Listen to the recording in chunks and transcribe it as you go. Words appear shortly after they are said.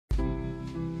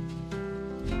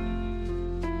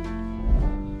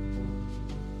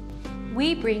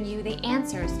we bring you the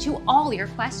answers to all your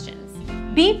questions.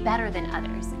 Be better than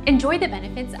others. Enjoy the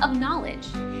benefits of knowledge.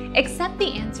 Accept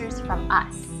the answers from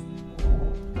us.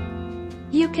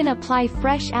 You can apply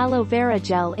fresh aloe vera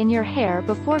gel in your hair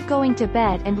before going to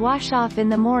bed and wash off in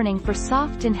the morning for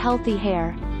soft and healthy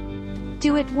hair.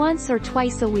 Do it once or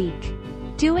twice a week.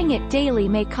 Doing it daily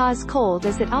may cause cold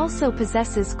as it also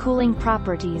possesses cooling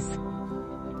properties.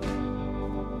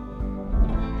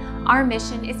 Our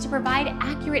mission is to provide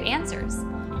accurate answers.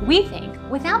 We think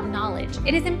without knowledge,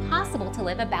 it is impossible to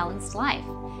live a balanced life.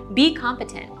 Be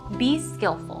competent, be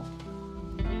skillful.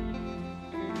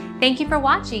 Thank you for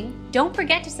watching. Don't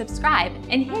forget to subscribe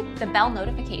and hit the bell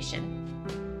notification.